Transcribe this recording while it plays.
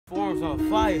Forearms on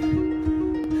fire. See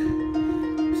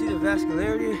the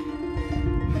vascularity?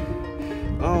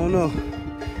 I don't know,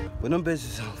 but them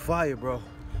bitches on fire, bro.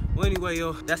 Well, anyway,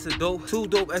 yo, that's two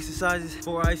dope exercises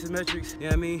for isometrics, you know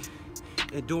what I mean?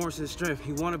 Endurance and strength.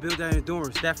 You want to build that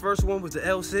endurance. That first one was the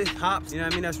L6 hops, you know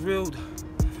what I mean? That's real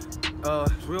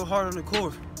hard on the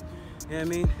core, you know what I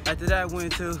mean? After that, I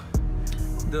went into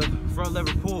the front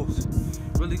lever pulls.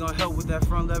 Really gonna help with that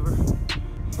front lever,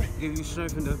 give you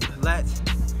strength in the lats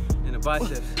and the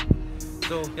biceps.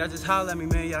 So y'all just holler at me,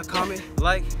 man. Y'all comment,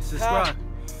 like, subscribe.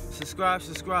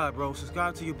 Subscribe, bro.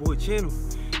 Subscribe to your boy channel.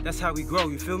 That's how we grow,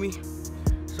 you feel me?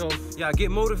 So y'all get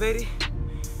motivated,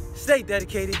 stay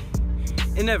dedicated,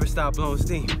 and never stop blowing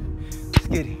steam. Let's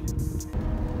get it.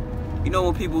 You know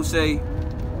when people say,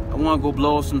 I want to go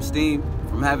blow off some steam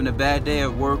from having a bad day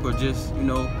at work or just, you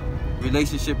know,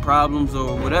 relationship problems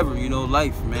or whatever, you know,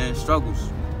 life, man,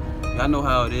 struggles. Y'all know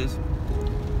how it is.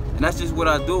 And that's just what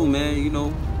I do, man. You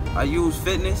know, I use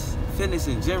fitness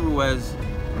in general as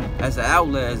an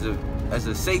outlet, as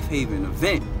a safe haven, a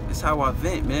vent. That's how I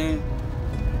vent, man.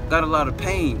 Got a lot of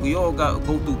pain. We all go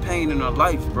through pain in our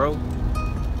life, bro.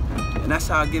 And that's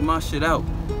how I get my shit out.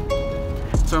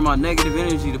 Turn my negative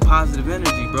energy to positive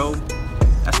energy, bro.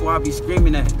 That's why I be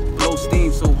screaming that blow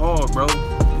steam so hard, bro.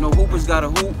 You know, hoopers gotta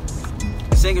hoop,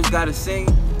 singers gotta sing,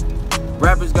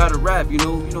 rappers gotta rap, you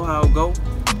know how it go.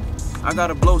 I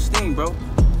gotta blow steam, bro.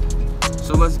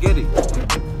 So let's get it.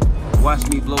 Watch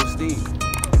me blow steam.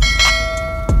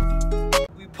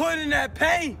 We put in that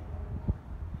pain.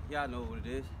 Y'all know what it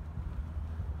is.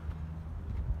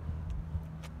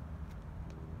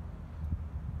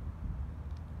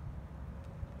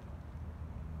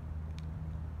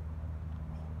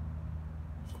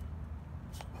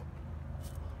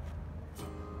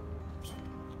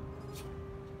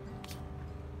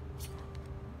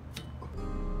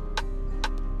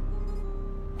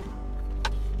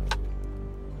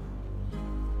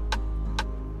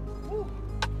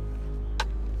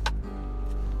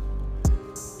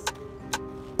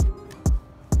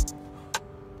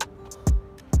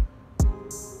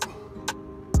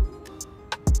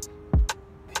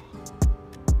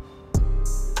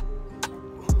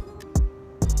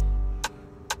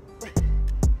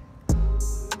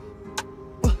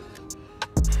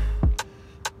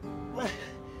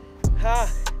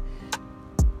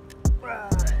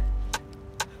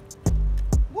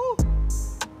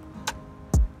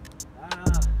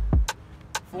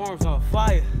 Forearms on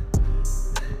fire.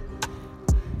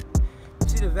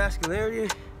 See the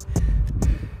vascularity?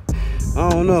 I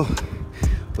don't know,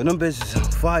 but them bitches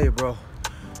on fire, bro.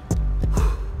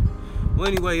 Well,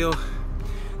 anyway, yo,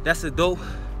 that's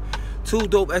two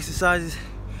dope exercises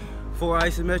for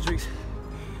isometrics,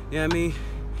 you know what I mean?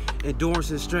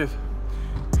 Endurance and strength.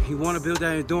 You want to build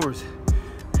that endurance.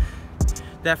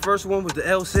 That first one was the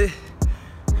L6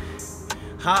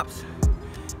 hops,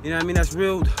 you know what I mean? That's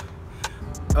real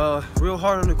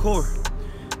hard on the core,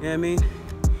 you know what I mean?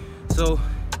 So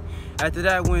after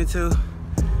that, I went into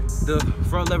the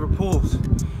front lever pulls.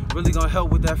 Really gonna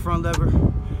help with that front lever,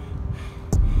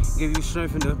 give you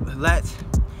strength in the lats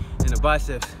and the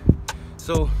biceps.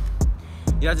 So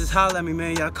y'all just holler at me,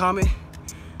 man. Y'all comment,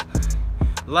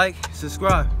 like,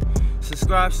 subscribe,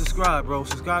 bro.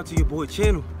 Subscribe to your boy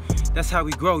channel. That's how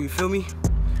we grow, you feel me?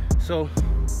 So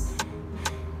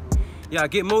y'all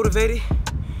get motivated,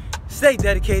 stay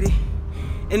dedicated,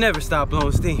 and never stop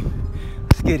blowing steam.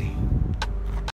 Let's get it.